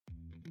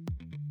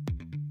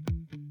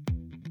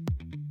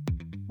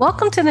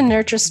Welcome to the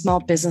Nurture Small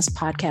Business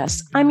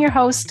Podcast. I'm your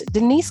host,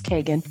 Denise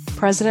Kagan,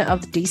 president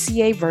of the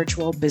DCA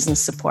Virtual Business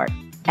Support.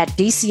 At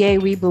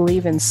DCA, we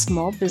believe in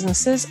small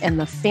businesses and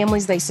the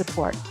families they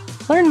support.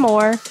 Learn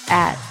more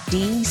at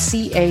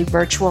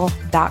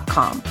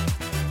dcavirtual.com.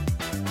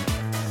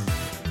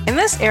 In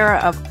this era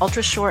of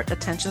ultra-short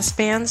attention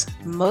spans,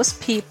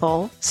 most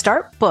people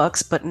start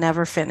books but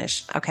never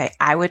finish. Okay,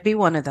 I would be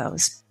one of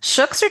those.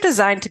 Shooks are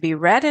designed to be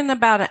read in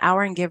about an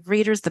hour and give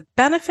readers the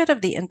benefit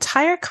of the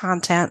entire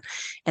content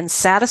and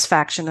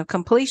satisfaction of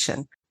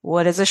completion.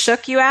 What is a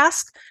shook, you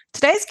ask?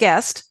 Today's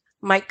guest,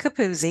 Mike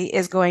Capuzzi,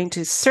 is going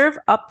to serve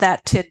up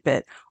that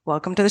tidbit.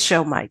 Welcome to the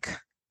show, Mike.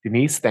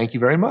 Denise, thank you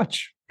very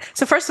much.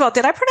 So first of all,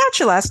 did I pronounce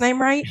your last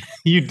name right?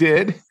 You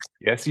did.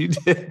 Yes, you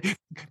did.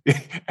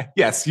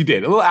 Yes, you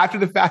did. A little after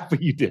the fact,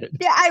 but you did.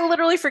 Yeah, I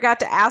literally forgot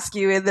to ask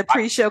you in the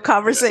pre-show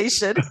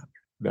conversation.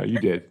 No, you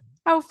did.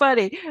 How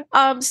funny.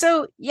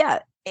 Also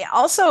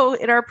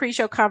in our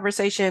pre-show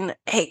conversation,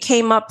 it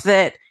came up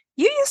that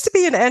you used to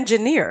be an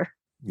engineer.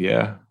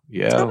 Yeah.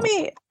 Tell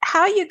me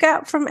how you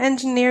got from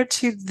engineer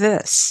to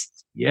this.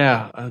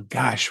 Yeah.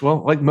 Gosh.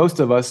 Well, like most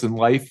of us in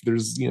life,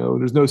 there's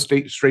no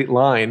straight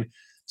line.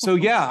 So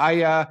yeah,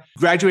 I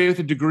graduated with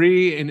a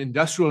degree in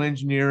industrial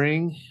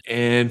engineering,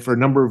 and for a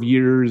number of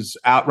years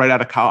right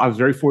out of college, I was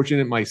very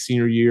fortunate. My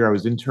senior year, I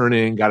was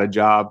interning, got a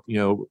job,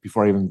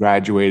 before I even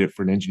graduated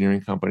for an engineering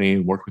company,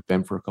 and worked with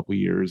them for a couple of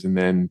years, and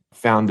then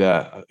found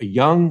a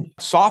young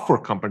software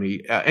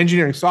company,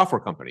 engineering software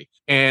company,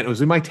 and it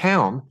was in my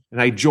town.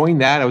 And I joined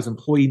that. I was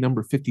employee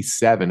number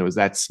 57. It was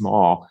that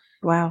small.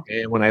 Wow!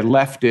 And when I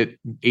left it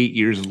 8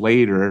 years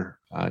later,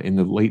 in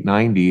the late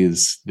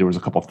 90s, there was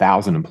a couple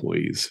thousand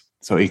employees.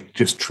 So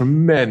just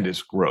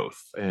tremendous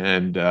growth.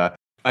 And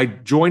I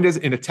joined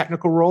in a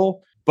technical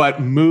role,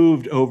 but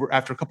moved over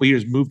after a couple of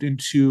years,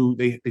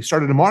 they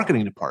started a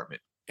marketing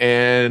department.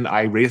 And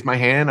I raised my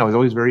hand. I was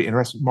always very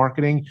interested in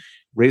marketing,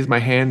 raised my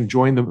hand,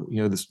 joined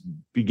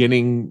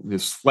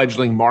this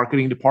fledgling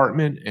marketing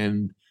department,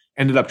 and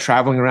ended up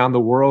traveling around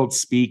the world,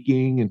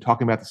 speaking and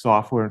talking about the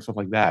software and stuff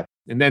like that.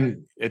 And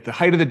then at the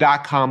height of the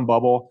dot-com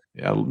bubble,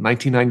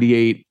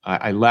 1998,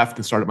 I left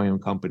and started my own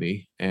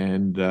company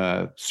and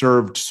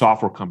served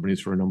software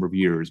companies for a number of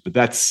years. But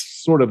that's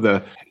sort of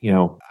I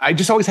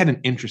just always had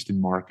an interest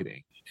in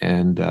marketing.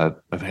 And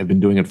I've been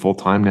doing it full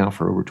time now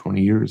for over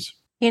 20 years.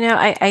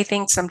 I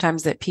think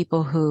sometimes that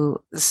people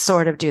who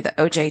sort of do the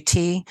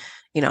OJT,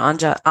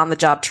 on the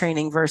job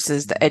training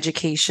versus the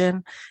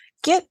education,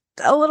 get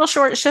a little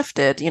short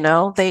shifted.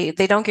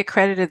 They don't get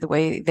credited the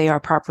way they are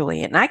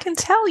properly. And I can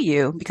tell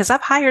you, because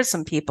I've hired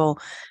some people,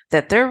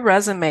 that their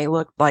resume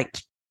looked like,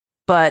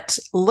 but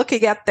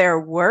looking at their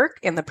work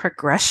and the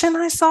progression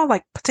I saw,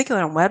 like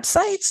particularly on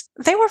websites,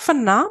 they were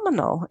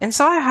phenomenal. And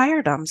so I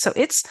hired them. So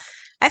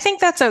I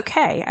think that's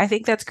okay. I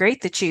think that's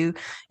great that you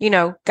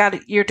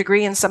got your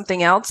degree in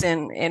something else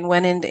and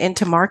went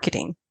into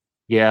marketing.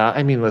 Yeah.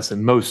 I mean,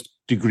 listen, most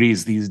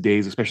degrees these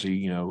days,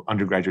 especially,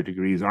 undergraduate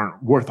degrees,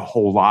 aren't worth a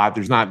whole lot.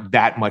 There's not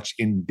that much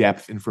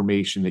in-depth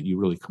information that you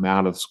really come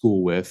out of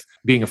school with.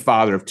 Being a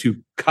father of two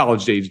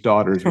college-age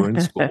daughters who are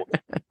in school,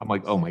 I'm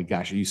like, oh my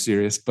gosh, are you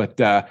serious? But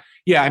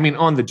yeah, I mean,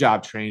 on the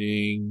job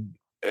training,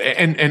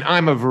 and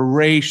I'm a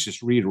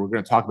voracious reader. We're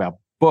going to talk about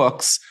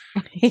books.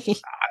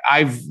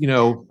 I was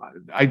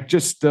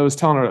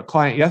telling a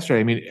client yesterday,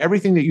 I mean,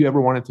 everything that you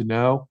ever wanted to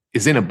know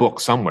is in a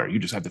book somewhere. You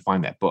just have to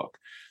find that book.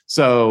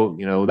 So,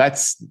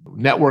 that's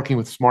networking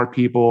with smart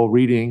people,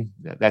 reading.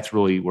 That's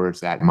really where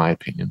it's at, in my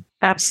opinion.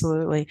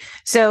 Absolutely.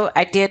 So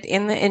I did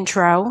in the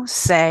intro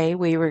say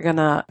we were going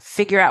to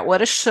figure out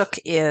what a shook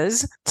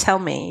is. Tell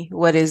me,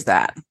 what is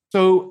that?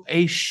 So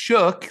a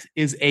shook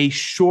is a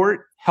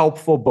short,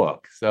 helpful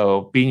book.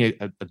 So being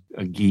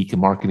a geek, a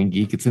marketing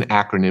geek, it's an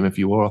acronym, if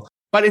you will.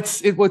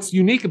 But what's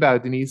unique about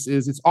it, Denise,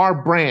 is it's our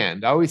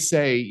brand. I always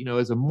say,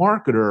 as a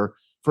marketer,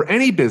 for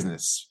any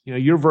business,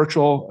 your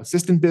virtual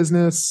assistant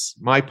business,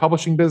 my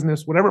publishing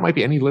business, whatever it might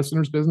be, any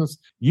listener's business,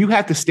 you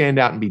have to stand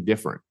out and be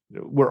different.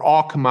 We're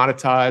all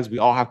commoditized. We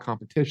all have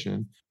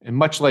competition. And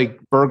much like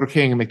Burger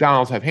King and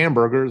McDonald's have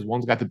hamburgers,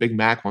 one's got the Big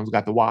Mac, one's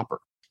got the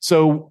Whopper.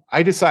 So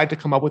I decided to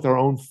come up with our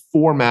own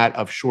format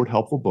of short,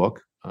 helpful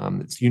book.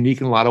 It's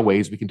unique in a lot of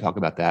ways. We can talk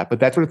about that, but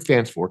that's what it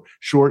stands for,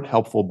 short,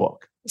 helpful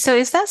book. So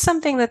is that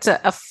something that's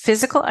a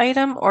physical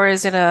item, or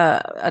is it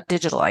a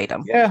digital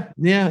item?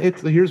 Yeah.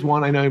 Here's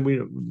one. I know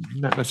we're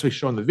not necessarily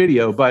showing the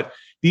video, but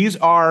these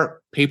are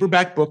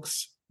paperback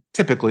books,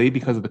 typically,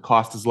 because of the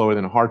cost is lower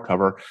than a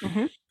hardcover,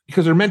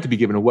 because they're meant to be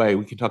given away.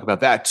 We can talk about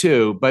that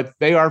too, but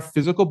they are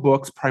physical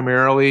books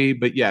primarily.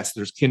 But yes,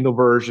 there's Kindle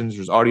versions,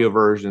 there's audio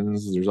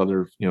versions, there's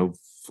other,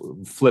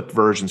 flipped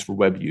versions for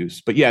web use.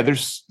 But yeah,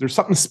 there's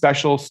something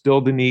special still,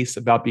 Denise,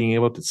 about being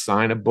able to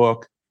sign a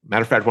book.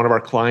 Matter of fact, one of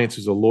our clients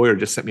who's a lawyer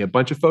just sent me a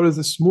bunch of photos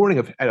this morning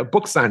at a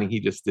book signing he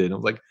just did. I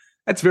was like,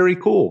 that's very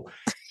cool.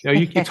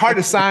 It's hard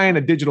to sign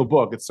a digital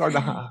book. It's hard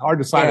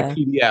to sign a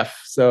PDF.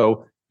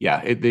 So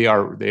yeah, they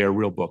are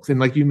real books. And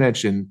like you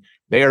mentioned,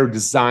 they are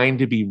designed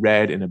to be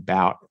read in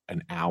about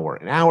an hour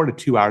to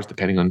 2 hours,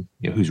 depending on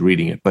who's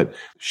reading it. But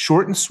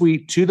short and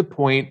sweet, to the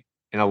point,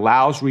 and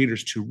allows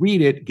readers to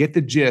read it, get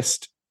the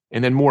gist,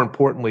 and then more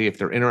importantly, if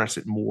they're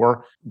interested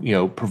more,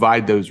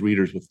 provide those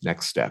readers with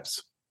next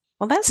steps.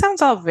 Well, that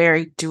sounds all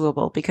very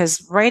doable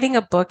because writing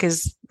a book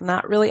has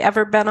not really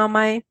ever been on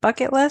my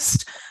bucket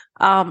list.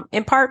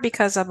 In part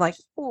because I'm like,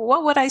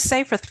 what would I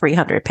say for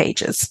 300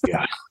 pages?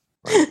 Yeah.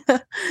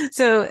 Right.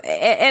 So,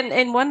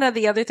 and one of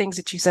the other things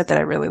that you said that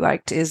I really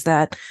liked is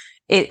that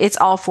it's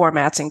all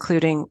formats,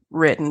 including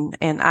written.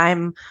 And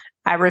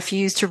I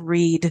refuse to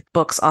read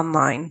books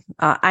online.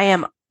 I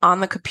am on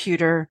the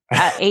computer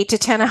 8 to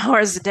 10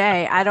 hours a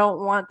day. I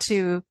don't want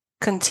to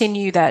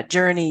continue that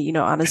journey,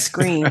 on a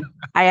screen.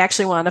 I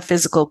actually want a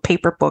physical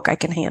paper book I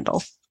can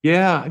handle.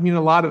 Yeah. I mean,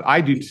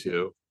 I do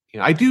too.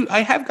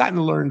 I have gotten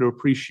to learn to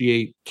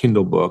appreciate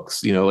Kindle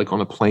books, like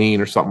on a plane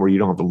or something where you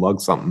don't have to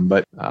lug something,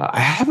 but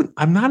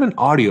I'm not an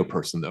audio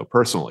person though,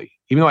 personally,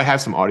 even though I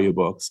have some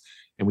audiobooks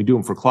and we do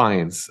them for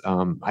clients.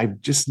 I'm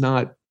just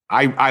not,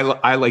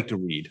 I like to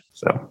read.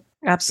 So.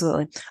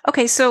 Absolutely.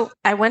 Okay. So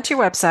I went to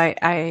your website.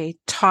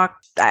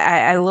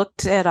 I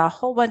looked at a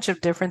whole bunch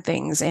of different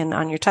things, and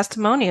on your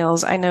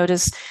testimonials, I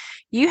noticed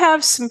you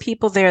have some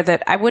people there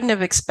that I wouldn't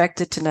have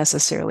expected to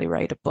necessarily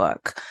write a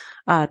book.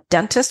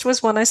 Dentist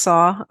was one I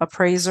saw,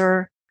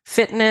 appraiser,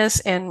 fitness,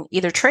 and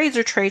either trades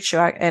or trade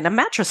show, and a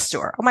mattress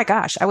store. Oh my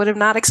gosh, I would have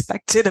not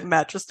expected a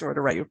mattress store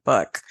to write a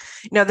book.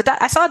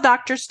 I saw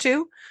doctors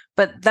too,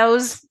 but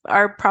those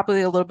are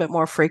probably a little bit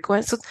more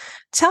frequent. So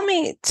tell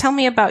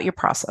me about your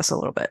process a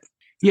little bit.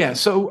 Yeah,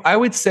 so I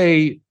would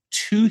say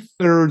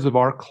 2/3 of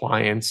our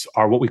clients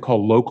are what we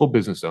call local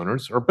business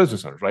owners or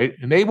business owners, right?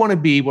 And they want to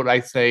be what I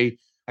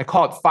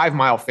call it 5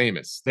 Mile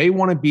famous. They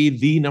want to be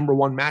the number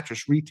one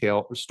mattress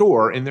retail or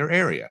store in their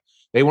area.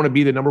 They want to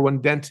be the number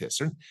one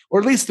dentist, or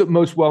at least the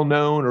most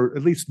well-known, or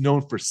at least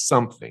known for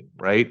something,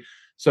 right?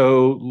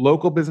 So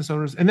local business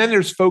owners. And then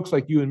there's folks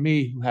like you and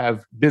me who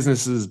have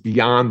businesses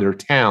beyond their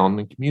town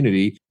and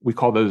community. We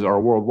call those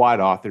our worldwide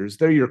authors.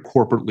 They're your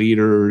corporate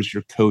leaders,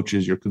 your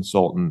coaches, your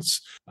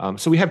consultants.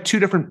 So we have 2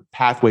 different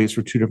pathways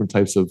for 2 different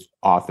types of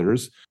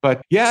authors.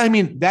 But yeah, I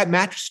mean, that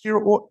mattress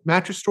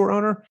store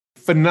owner,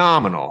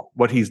 phenomenal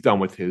what he's done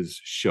with his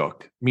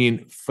Shook. I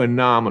mean,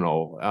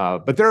 phenomenal.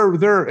 But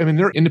they're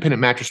independent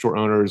mattress store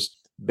owners.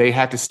 They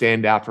have to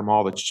stand out from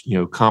all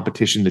the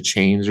competition, the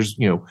chains. There's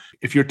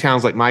if your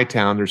town's like my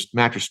town, there's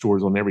mattress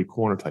stores on every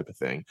corner type of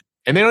thing,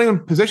 and they don't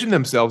even position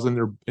themselves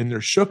in their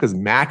Shook as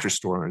mattress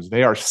store owners.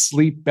 They are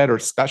sleep better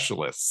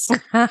specialists. So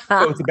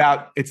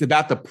it's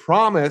about the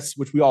promise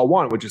which we all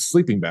want, which is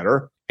sleeping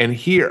better. And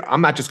here,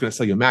 I'm not just going to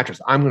sell you a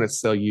mattress. I'm going to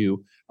sell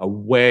you a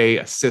way,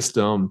 a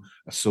system,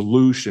 a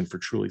solution for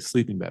truly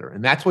sleeping better.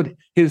 And that's what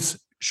his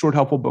short,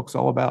 helpful book's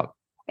all about.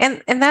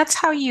 And that's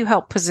how you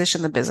help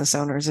position the business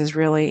owners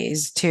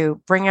is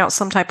to bring out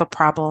some type of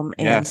problem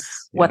and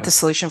what the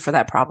solution for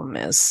that problem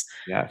is.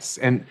 Yes.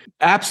 And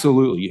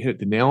absolutely, you hit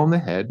the nail on the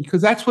head,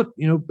 because that's what,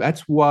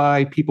 that's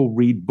why people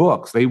read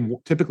books. They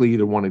typically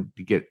either want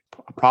to get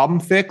a problem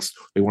fixed,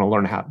 they want to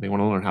learn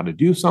how to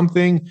do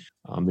something,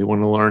 they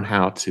want to learn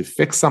how to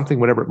fix something,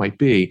 whatever it might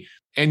be.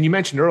 And you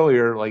mentioned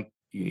earlier, like,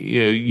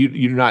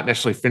 you're not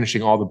necessarily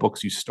finishing all the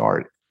books you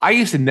start. I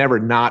used to never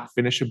not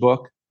finish a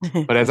book.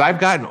 But as I've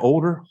gotten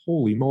older,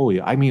 holy moly,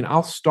 I mean,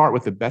 I'll start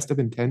with the best of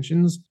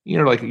intentions.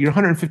 Like you're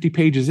 150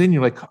 pages in,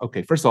 you're like,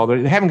 okay, first of all,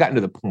 they haven't gotten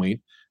to the point.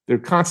 They're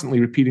constantly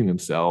repeating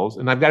themselves.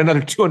 And I've got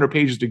another 200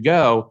 pages to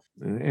go.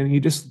 And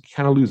you just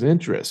kind of lose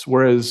interest.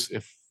 Whereas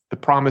if the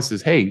promise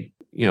is, hey,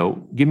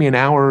 give me an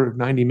hour,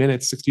 90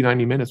 minutes, 60,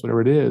 90 minutes,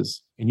 whatever it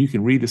is, and you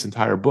can read this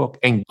entire book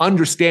and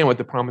understand what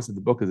the promise of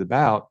the book is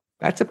about,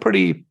 that's a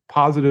pretty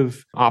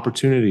positive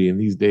opportunity in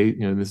these days,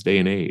 in this day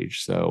and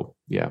age. So,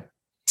 yeah.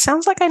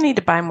 Sounds like I need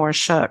to buy more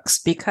Shooks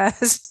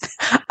because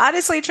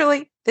honestly,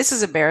 truly, this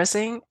is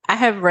embarrassing. I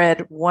have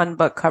read 1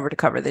 book cover to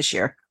cover this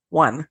year.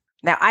 1.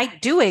 Now, I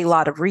do a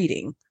lot of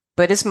reading,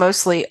 but it's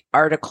mostly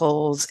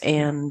articles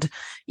and,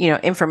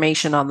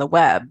 information on the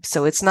web.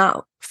 So it's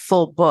not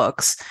full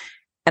books.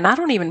 And I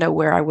don't even know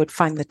where I would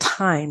find the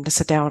time to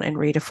sit down and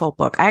read a full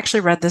book. I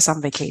actually read this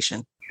on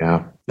vacation.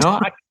 Yeah. No,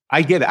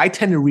 I get it. I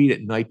tend to read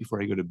at night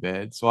before I go to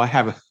bed. So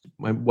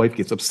my wife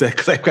gets upset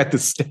because I've got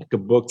this stack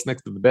of books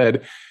next to the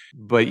bed.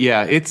 But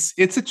yeah, it's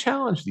a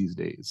challenge these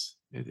days.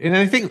 And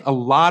I think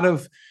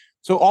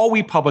so all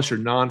we publish are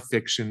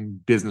nonfiction,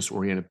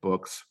 business-oriented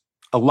books.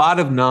 A lot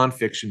of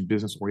nonfiction,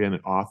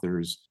 business-oriented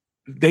authors,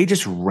 they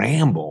just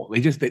ramble.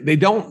 They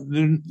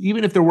don't,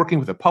 even if they're working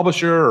with a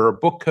publisher or a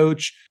book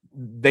coach,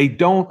 they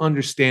don't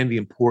understand the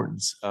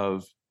importance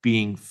of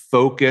being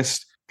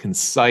focused,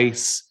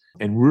 concise,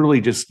 and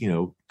really just,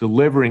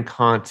 delivering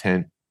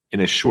content in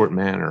a short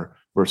manner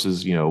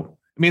versus,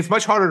 it's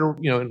much harder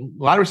to, in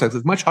a lot of respects,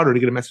 it's much harder to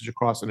get a message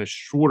across in a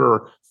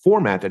shorter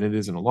format than it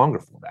is in a longer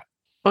format.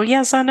 Well,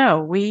 yes, I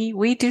know.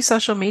 We do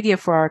social media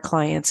for our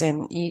clients,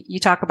 and you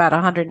talk about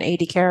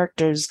 180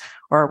 characters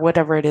or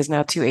whatever it is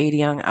now,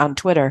 280 on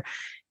Twitter.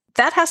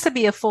 That has to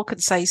be a full,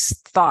 concise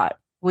thought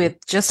with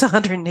just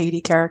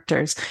 180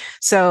 characters.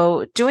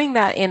 So doing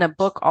that in a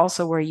book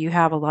also where you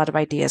have a lot of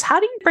ideas, how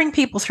do you bring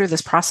people through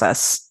this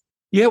process?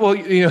 Yeah, well,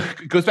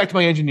 it goes back to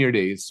my engineer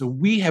days. So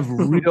we have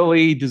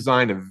really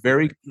designed a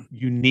very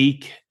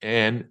unique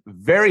and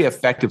very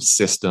effective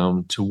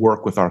system to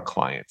work with our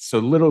clients. So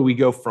literally we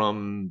go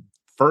from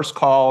first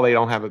call, they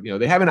don't have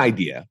they have an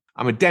idea.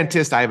 I'm a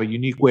dentist. I have a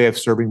unique way of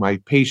serving my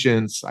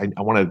patients. I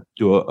want to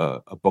do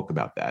a book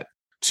about that.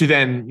 To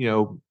then,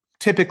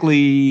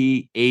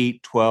 typically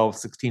 8, 12,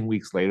 16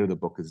 weeks later, the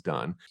book is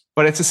done.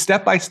 But it's a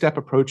step-by-step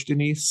approach,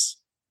 Denise,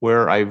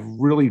 where I've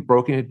really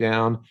broken it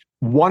down.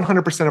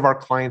 100% of our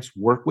clients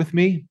work with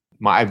me.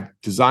 I've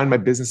designed my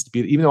business to be,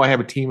 even though I have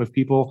a team of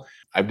people,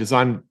 I've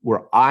designed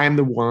where I'm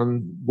the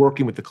one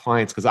working with the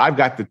clients because I've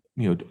got the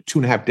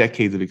 2.5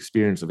 decades of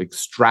experience of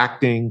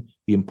extracting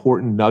the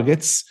important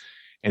nuggets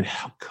and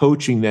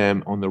coaching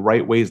them on the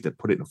right ways to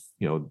put it in,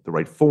 the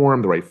right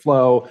form, the right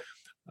flow,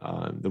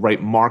 the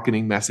right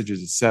marketing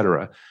messages, et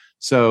cetera.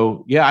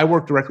 So yeah, I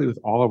work directly with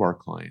all of our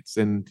clients,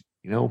 and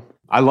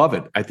I love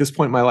it. At this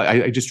point in my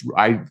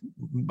life,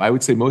 I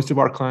would say most of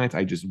our clients,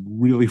 I just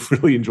really,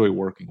 really enjoy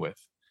working with.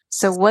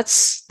 So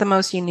what's the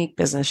most unique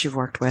business you've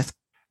worked with?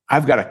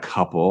 I've got a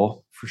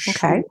couple for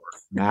sure.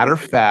 Matter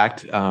of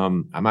fact,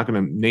 I'm not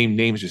going to name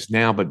names just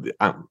now, but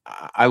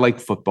I like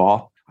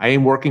football. I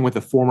am working with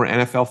a former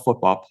NFL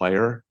football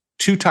player,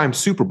 2-time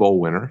Super Bowl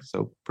winner.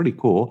 So pretty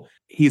cool.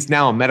 He's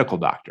now a medical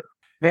doctor.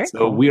 Very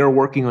cool. We are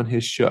working on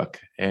his shook,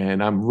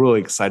 and I'm really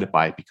excited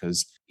by it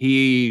because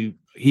he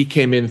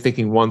came in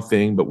thinking one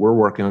thing, but we're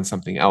working on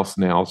something else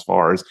now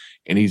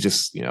and he's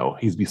just,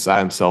 he's beside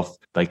himself.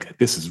 Like,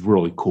 this is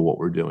really cool what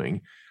we're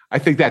doing. I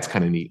think that's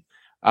kind of neat.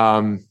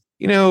 A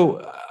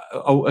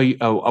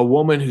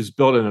woman who's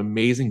built an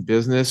amazing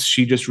business.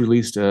 She just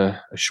released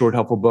a short,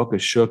 helpful book, a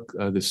shook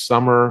this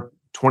summer,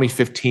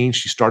 2015.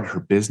 She started her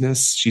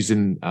business. She's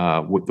in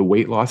with the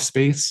weight loss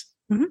space.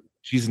 Mm-hmm.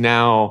 She's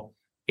now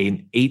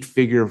an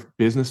 8-figure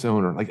business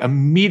owner, like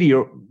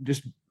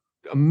just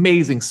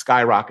amazing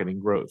skyrocketing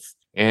growth.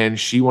 And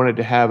she wanted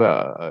to have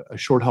a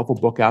short, helpful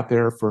book out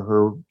there for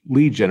her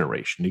lead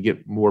generation to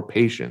get more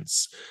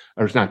patients,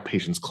 or it's not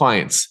patients,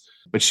 clients.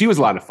 But she was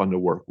a lot of fun to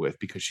work with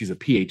because she's a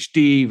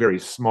PhD, very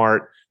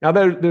smart. Now,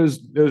 those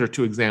are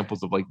 2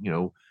 examples of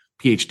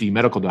PhD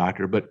medical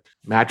doctor, but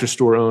mattress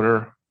store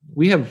owner.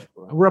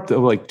 We're up to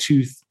like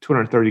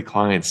 230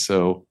 clients.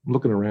 So I'm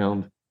looking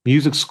around.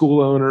 Music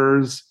school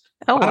owners.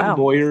 Oh, wow.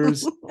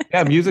 Lawyers.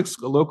 Yeah,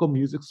 local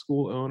music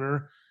school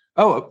owner.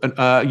 Oh,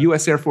 a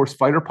U.S. Air Force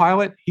fighter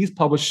pilot. He's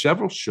published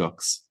several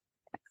shooks.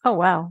 Oh,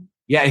 wow.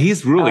 Yeah,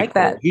 he's really cool.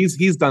 That.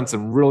 He's done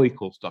some really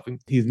cool stuff. And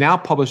he's now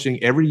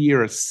publishing every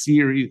year a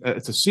series.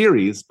 It's a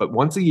series, but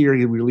once a year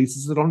he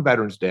releases it on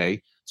Veterans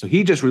Day. So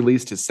he just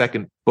released his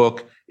second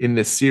book in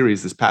this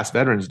series this past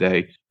Veterans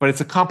Day, but it's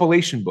a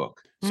compilation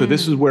book. So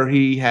this is where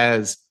he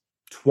has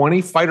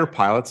 20 fighter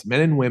pilots, men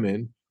and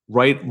women,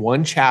 write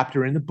one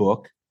chapter in the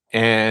book,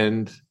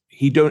 and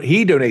he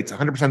donates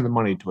 100% of the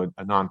money to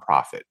a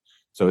nonprofit.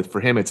 So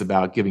for him, it's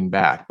about giving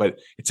back. But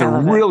it's a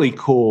really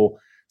cool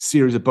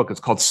series of books. It's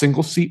called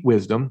Single Seat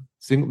Wisdom.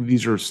 Single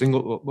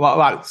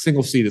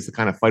seat is the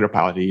kind of fighter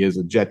pilot he is,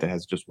 a jet that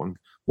has just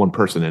one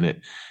person in it.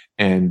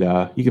 And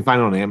you can find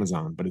it on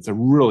Amazon. But it's a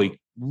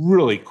really,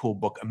 really cool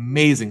book.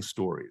 Amazing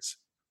stories.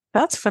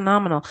 That's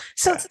phenomenal.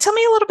 So tell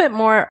me a little bit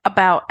more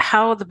about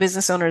how the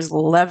business owners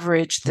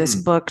leverage this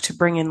book to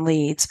bring in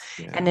leads.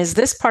 Yeah. And is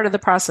this part of the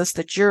process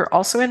that you're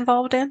also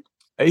involved in?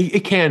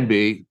 It can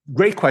be.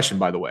 Great question,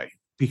 by the way,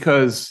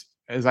 because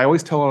as I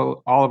always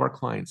tell all of our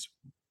clients,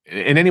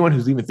 and anyone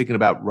who's even thinking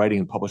about writing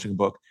and publishing a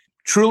book,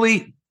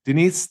 truly,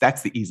 Denise,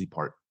 that's the easy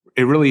part.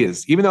 It really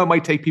is. Even though it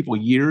might take people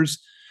years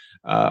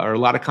or a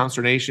lot of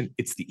consternation,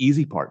 it's the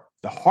easy part.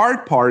 The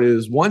hard part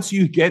is once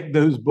you get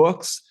those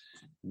books,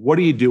 what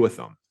do you do with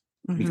them?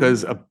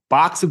 Because a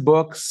box of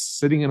books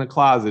sitting in a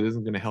closet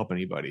isn't going to help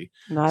anybody.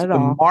 Not at all.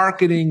 The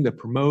marketing, the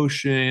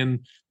promotion,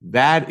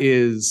 that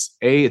is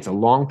it's a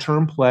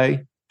long-term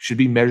play, should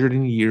be measured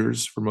in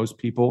years for most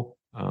people,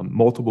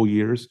 multiple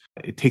years.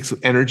 It takes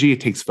energy,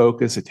 it takes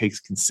focus, it takes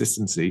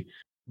consistency.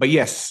 But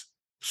yes,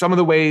 some of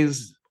the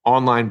ways,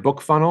 online book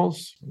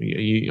funnels,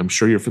 I'm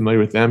sure you're familiar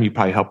with them. You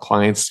probably help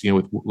clients,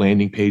 with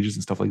landing pages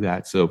and stuff like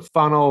that. So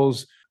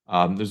funnels,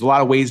 there's a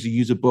lot of ways to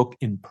use a book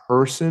in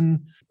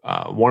person.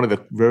 One of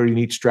the very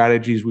neat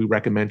strategies we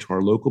recommend to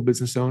our local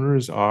business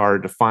owners are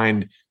to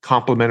find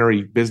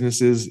complementary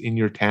businesses in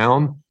your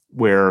town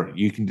where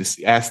you can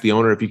just ask the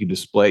owner if you can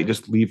just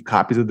leave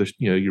copies of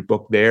your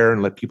book there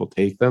and let people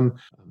take them.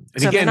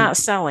 And so again, they're not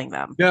selling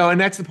them. No,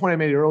 and that's the point I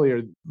made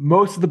earlier.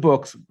 Most of the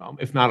books,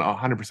 if not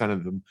 100%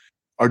 of them,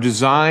 are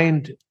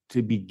designed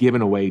to be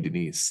given away,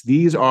 Denise.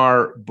 These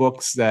are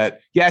books that,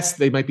 yes,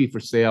 they might be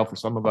for sale for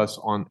some of us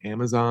on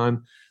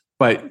Amazon,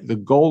 but the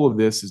goal of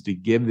this is to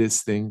give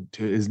this thing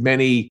to as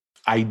many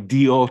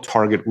ideal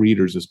target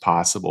readers as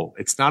possible.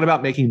 It's not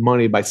about making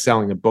money by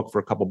selling a book for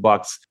a couple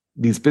bucks.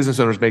 These business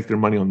owners make their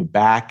money on the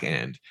back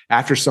end.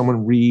 After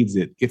someone reads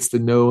it, gets to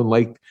know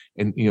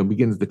and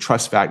begins the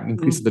trust factor,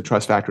 increases the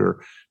trust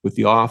factor with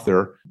the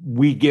author,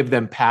 we give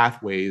them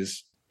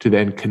pathways to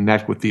then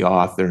connect with the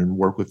author and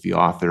work with the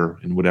author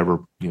in whatever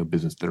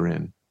business they're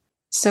in.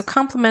 So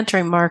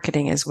complementary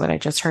marketing is what I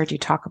just heard you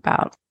talk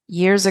about.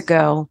 Years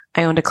ago,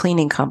 I owned a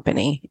cleaning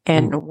company,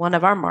 and one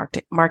of our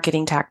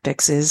marketing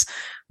tactics is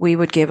we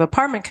would give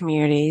apartment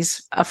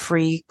communities a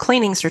free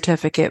cleaning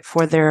certificate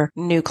for their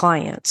new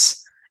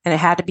clients. And it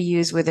had to be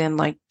used within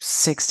like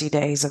 60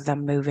 days of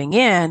them moving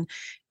in.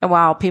 And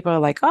while people are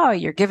like, oh,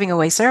 you're giving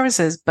away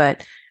services,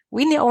 but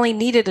we only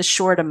needed a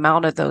short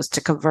amount of those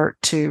to convert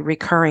to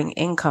recurring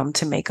income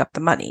to make up the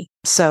money.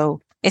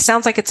 So it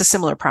sounds like it's a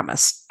similar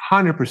premise.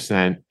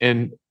 100%.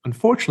 And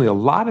unfortunately, a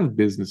lot of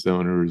business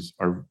owners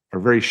are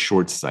very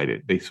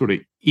short-sighted. They sort of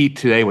eat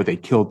today what they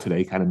killed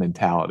today kind of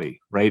mentality,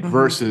 right? Mm-hmm.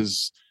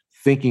 Versus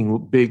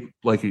thinking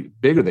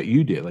bigger that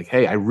you did. Like,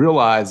 hey, I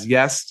realize,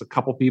 yes, a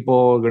couple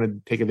people are going to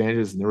take advantage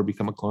of this and never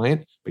become a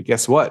client. But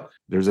guess what?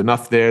 There's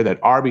enough there that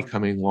are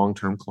becoming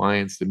long-term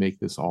clients to make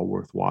this all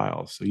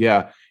worthwhile. So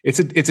yeah, it's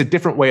a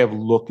different way of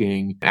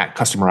looking at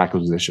customer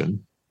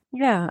acquisition.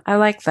 Yeah, I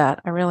like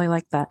that. I really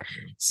like that.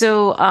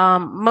 So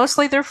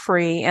mostly they're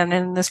free. And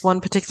in this one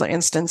particular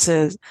instance,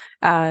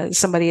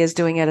 somebody is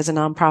doing it as a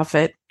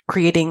nonprofit,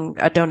 creating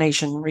a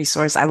donation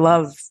resource. I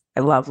love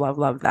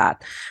that.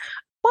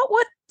 What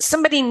would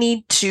somebody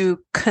need to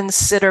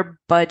consider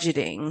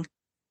budgeting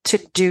to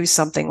do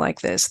something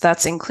like this?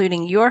 That's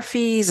including your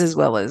fees as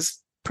well as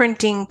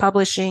printing,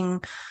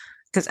 publishing.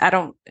 Because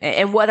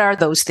and what are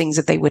those things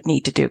that they would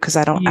need to do? Because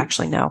I don't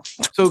actually know.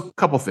 So a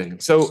couple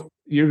things. So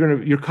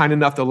you're kind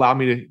enough to allow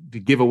me to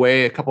give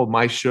away a couple of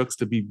my shooks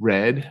to be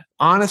read.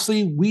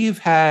 Honestly, I've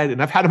had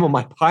them on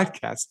my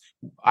podcast.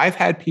 I've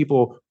had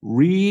people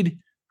read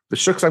the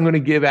shooks I'm going to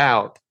give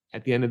out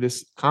at the end of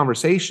this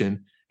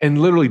conversation and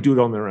literally do it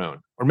on their own.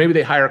 Or maybe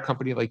they hire a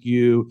company like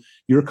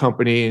your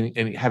company,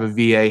 and have a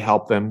VA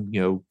help them,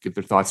 get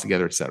their thoughts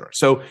together, et cetera.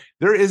 So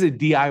there is a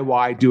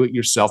DIY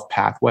do-it-yourself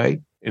pathway.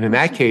 And in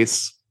that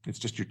case, it's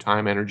just your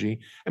time,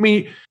 energy. I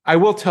mean, I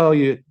will tell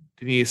you,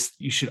 Denise,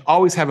 you should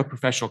always have a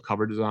professional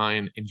cover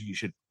design, and you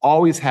should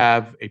always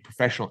have a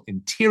professional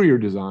interior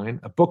design.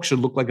 A book should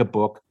look like a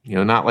book,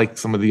 not like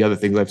some of the other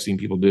things I've seen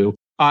people do.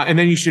 And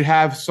then you should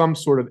have some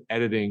sort of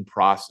editing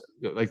process,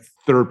 like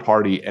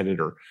third-party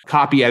editor.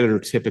 Copy editor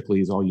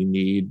typically is all you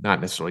need,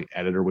 not necessarily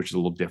editor, which is a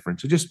little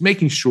different. So just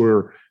making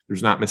sure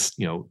there's not,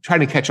 trying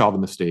to catch all the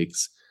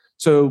mistakes.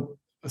 So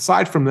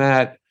aside from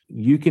that,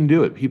 you can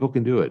do it. People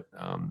can do it.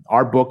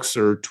 Our books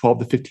are 12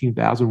 to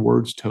 15,000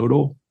 words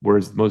total,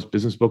 whereas most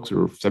business books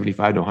are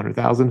 75 to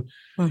 100,000.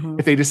 Mm-hmm.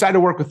 If they decide to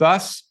work with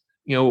us,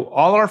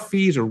 all our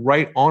fees are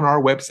right on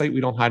our website. We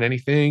don't hide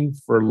anything.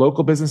 For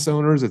local business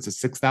owners, it's a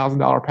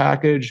 $6,000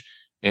 package.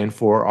 And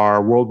for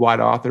our worldwide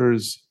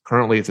authors,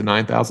 currently it's a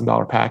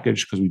 $9,000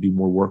 package because we do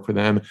more work for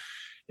them.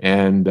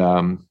 And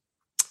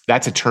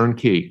that's a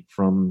turnkey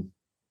from,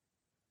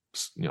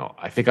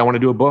 I think I want to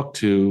do a book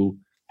to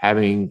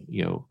having,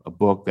 a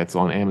book that's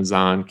on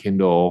Amazon,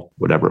 Kindle,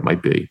 whatever it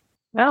might be.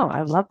 Oh,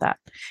 I love that.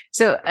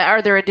 So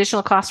are there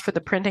additional costs for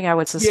the printing? I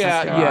would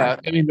suspect there are.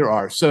 I mean, there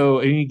are. So,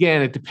 and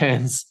again, it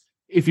depends.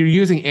 If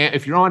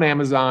you're on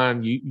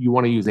Amazon, you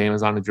want to use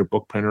Amazon as your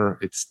book printer,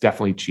 it's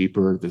definitely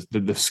cheaper.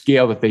 The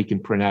scale that they can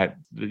print at,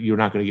 you're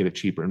not going to get it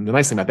cheaper. And the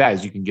nice thing about that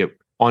is you can get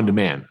on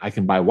demand. I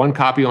can buy one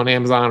copy on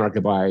Amazon, or I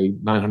could buy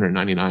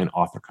 999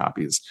 author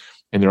copies,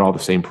 and they're all the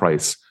same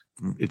price.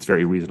 It's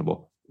very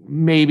reasonable.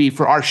 Maybe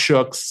for our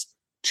shooks,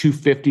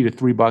 $250 to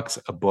 $3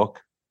 a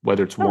book,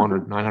 whether it's one or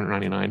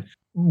 999.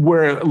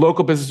 Where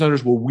local business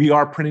owners, where we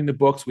are printing the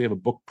books, we have a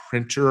book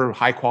printer,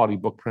 high quality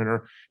book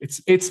printer. It's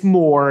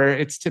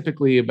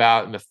typically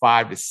about in the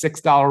 $5 to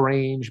 $6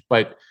 range,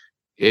 but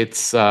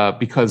it's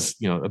because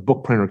a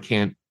book printer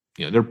can't,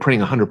 they're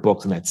printing 100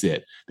 books and that's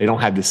it. They don't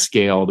have the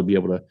scale to be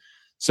able to.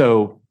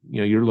 So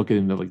you're looking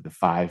into like the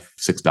 $5,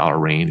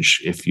 $6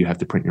 range if you have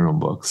to print your own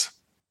books.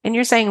 And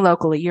you're saying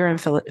locally, you're in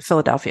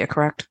Philadelphia,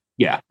 correct?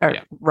 Yeah, or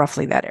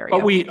roughly that area.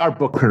 But our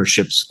book printer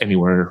ships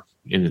anywhere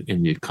in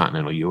the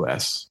continental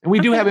U.S. And we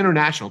do have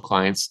international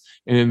clients.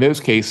 And in those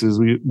cases,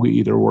 we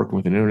either work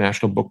with an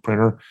international book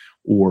printer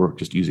or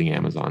just using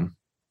Amazon.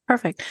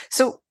 Perfect.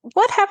 So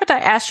what haven't I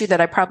asked you that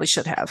I probably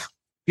should have?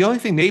 The only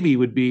thing maybe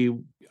would be,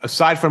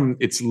 aside from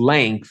its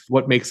length,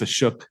 what makes a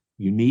shook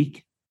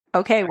unique?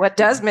 Okay, what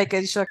does make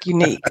a shook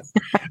unique?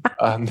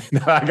 I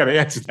got to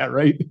answer that,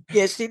 right?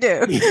 Yes, you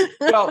do.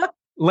 Well,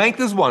 length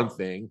is one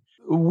thing.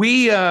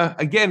 We,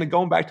 again,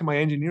 going back to my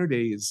engineer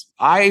days,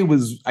 I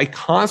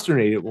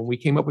consternated when we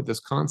came up with this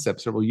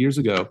concept several years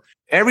ago.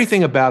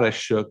 Everything about a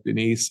shook,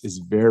 Denise, is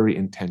very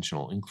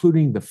intentional,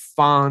 including the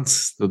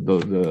fonts, the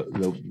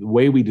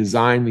way we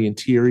design the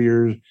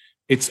interior.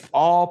 It's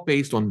all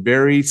based on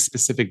very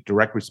specific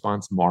direct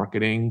response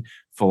marketing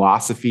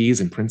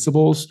philosophies and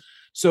principles.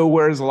 So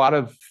whereas a lot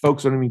of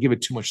folks don't even give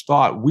it too much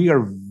thought, we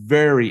are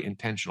very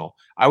intentional.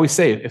 I always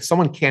say, if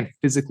someone can't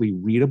physically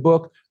read a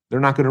book, they're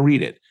not going to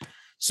read it.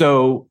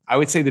 So I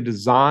would say the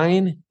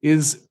design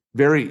is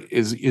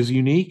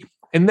unique.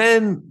 And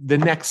then the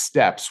next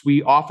steps,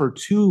 we offer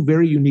two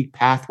very unique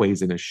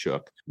pathways in a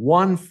shook.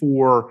 One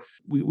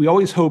we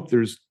always hope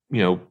there's,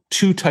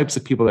 two types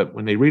of people that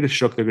when they read a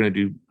shook, they're going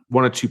to do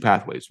one of two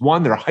pathways.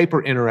 One, they're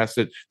hyper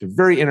interested. They're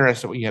very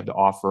interested in what you have to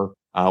offer.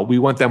 We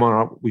want them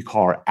on what we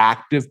call our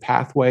active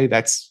pathway.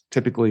 That's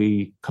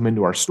typically come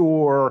into our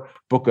store,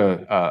 book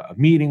a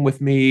meeting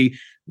with me,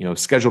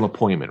 schedule an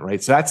appointment,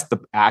 right? So that's the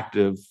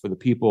active for the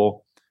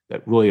people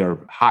that really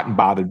are hot and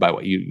bothered by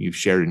what you've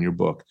shared in your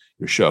book,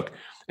 You're Shook.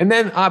 And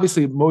then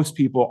obviously most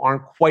people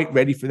aren't quite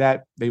ready for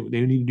that. They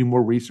need to do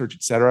more research,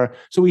 et cetera.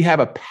 So we have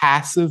a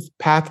passive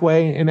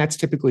pathway, and that's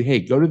typically, hey,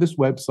 go to this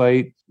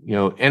website,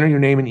 enter your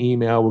name and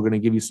email. We're going to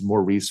give you some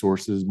more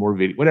resources, more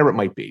video, whatever it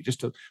might be,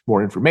 just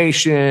more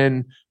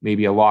information,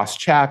 maybe a lost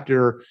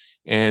chapter.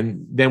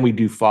 And then we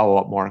do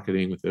follow-up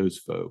marketing with those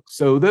folks.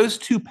 So those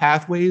two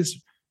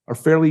pathways are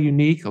fairly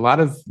unique. A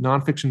lot of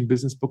nonfiction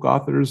business book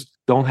authors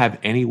don't have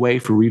any way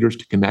for readers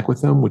to connect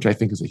with them, which I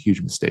think is a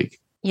huge mistake.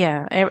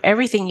 Yeah,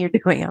 everything you're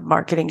doing on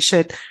marketing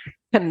should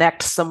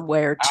connect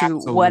somewhere to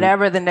Absolutely.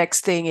 Whatever the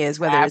next thing is,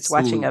 whether it's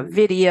watching a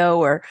video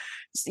or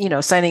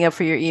signing up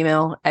for your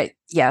email. I'm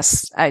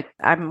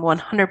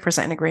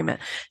 100% in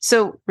agreement.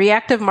 So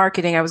reactive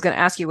marketing, I was going to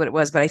ask you what it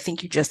was, but I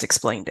think you just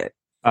explained it.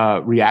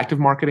 Reactive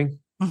marketing.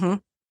 Mm-hmm.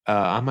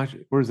 I'm not sure,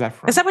 where's that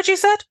from? Is that what you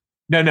said?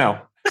 No.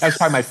 That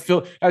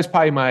was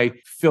probably my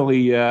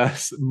Philly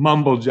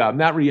mumble job,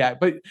 not react.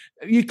 But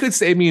you could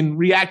say,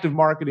 reactive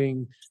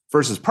marketing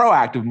versus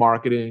proactive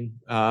marketing.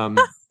 I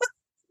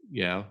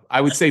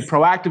would say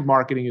proactive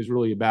marketing is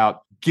really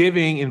about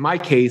in my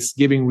case,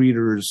 giving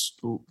readers,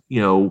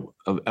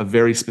 a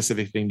very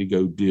specific thing to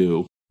go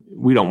do.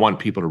 We don't want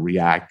people to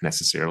react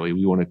necessarily.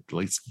 We want to at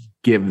least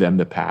give them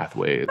the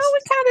pathways. Well, we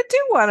kind of do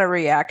want a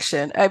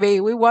reaction. We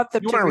want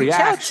them to reach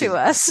out to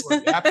us.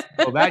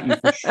 Well, that you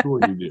for sure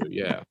you do.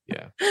 Yeah.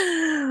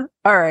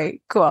 All right,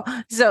 cool.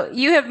 So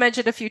you have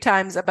mentioned a few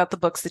times about the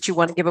books that you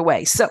want to give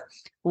away. So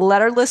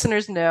let our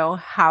listeners know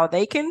how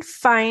they can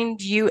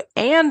find you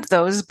and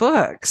those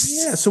books.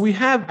 Yeah. So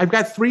I've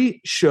got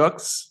 3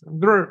 Shooks.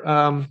 There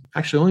are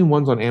actually only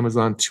ones on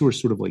Amazon. 2 are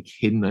sort of like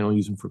hidden. I don't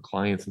use them for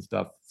clients and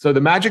stuff. So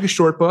the magic of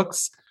short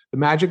books, the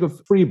magic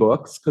of free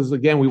books, because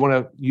again, we want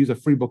to use a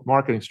free book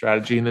marketing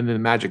strategy, and then the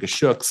magic of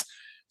Shooks.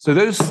 So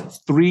those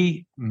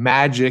 3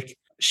 magic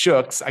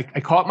Shooks, I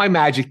call it my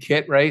magic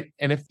kit, right?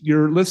 And if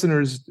your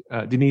listeners,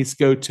 Denise,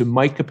 go to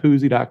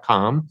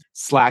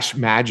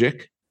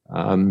mikecapuzzi.com/magic,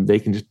 they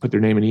can just put their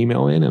name and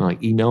email in, and I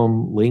email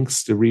them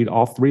links to read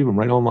all 3 of them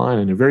right online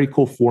in a very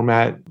cool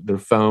format, their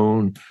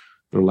phone,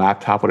 their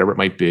laptop, whatever it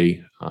might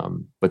be.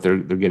 But they're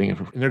getting it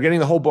and they're getting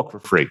the whole book for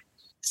free.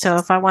 So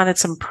if I wanted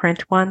some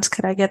print ones,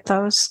 could I get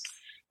those?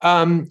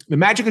 The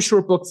magic of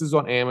short books is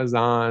on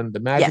Amazon. The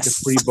magic of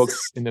free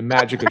books and the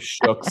magic of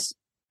Shooks,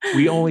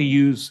 we only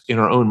use in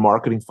our own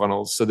marketing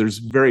funnels. So there's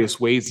various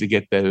ways to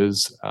get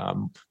those.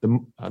 The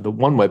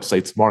one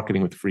website's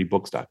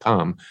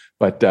marketingwithfreebooks.com.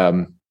 But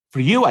for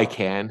you, I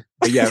can.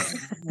 But yeah,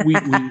 we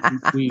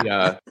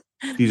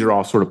these are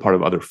all sort of part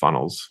of other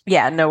funnels.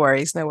 Yeah, no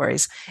worries.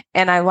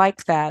 And I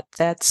like that.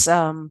 That's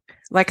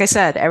like I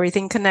said,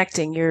 everything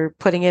connecting. You're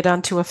putting it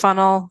onto a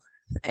funnel,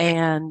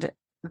 and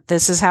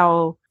this is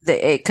how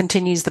it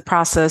continues the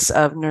process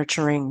of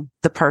nurturing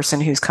the person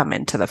who's come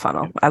into the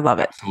funnel. I love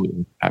it.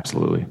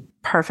 Absolutely.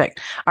 Perfect.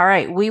 All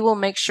right. We will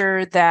make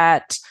sure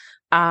that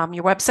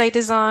your website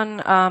is on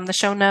the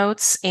show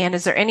notes. And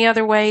is there any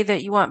other way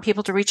that you want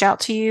people to reach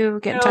out to you,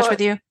 get in touch with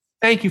you?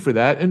 Thank you for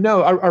that. And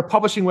no, our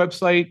publishing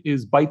website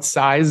is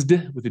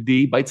bitesized with a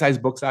D,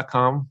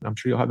 bitesizedbooks.com. I'm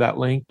sure you'll have that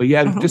link. But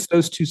yeah, just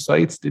those 2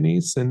 sites,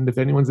 Denise. And if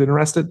anyone's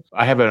interested,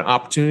 I have an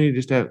opportunity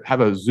just to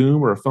have a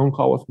Zoom or a phone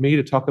call with me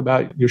to talk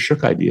about your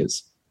Shook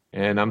ideas.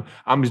 And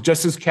I'm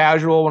just as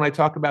casual when I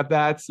talk about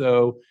that.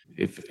 So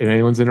if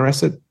anyone's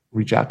interested,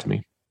 reach out to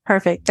me.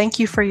 Perfect. Thank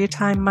you for your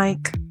time,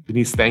 Mike.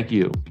 Denise, thank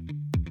you.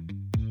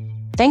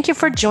 Thank you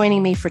for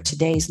joining me for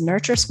today's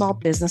Nurture Small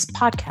Business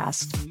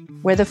podcast,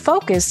 where the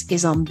focus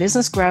is on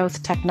business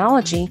growth,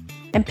 technology,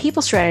 and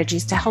people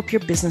strategies to help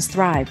your business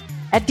thrive.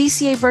 At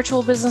DCA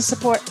Virtual Business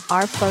Support,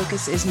 our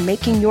focus is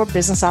making your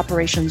business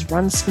operations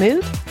run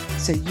smooth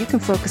so you can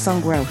focus on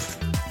growth.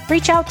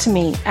 Reach out to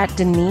me at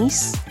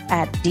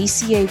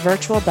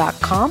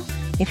denise@dcavirtual.com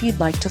if you'd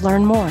like to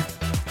learn more.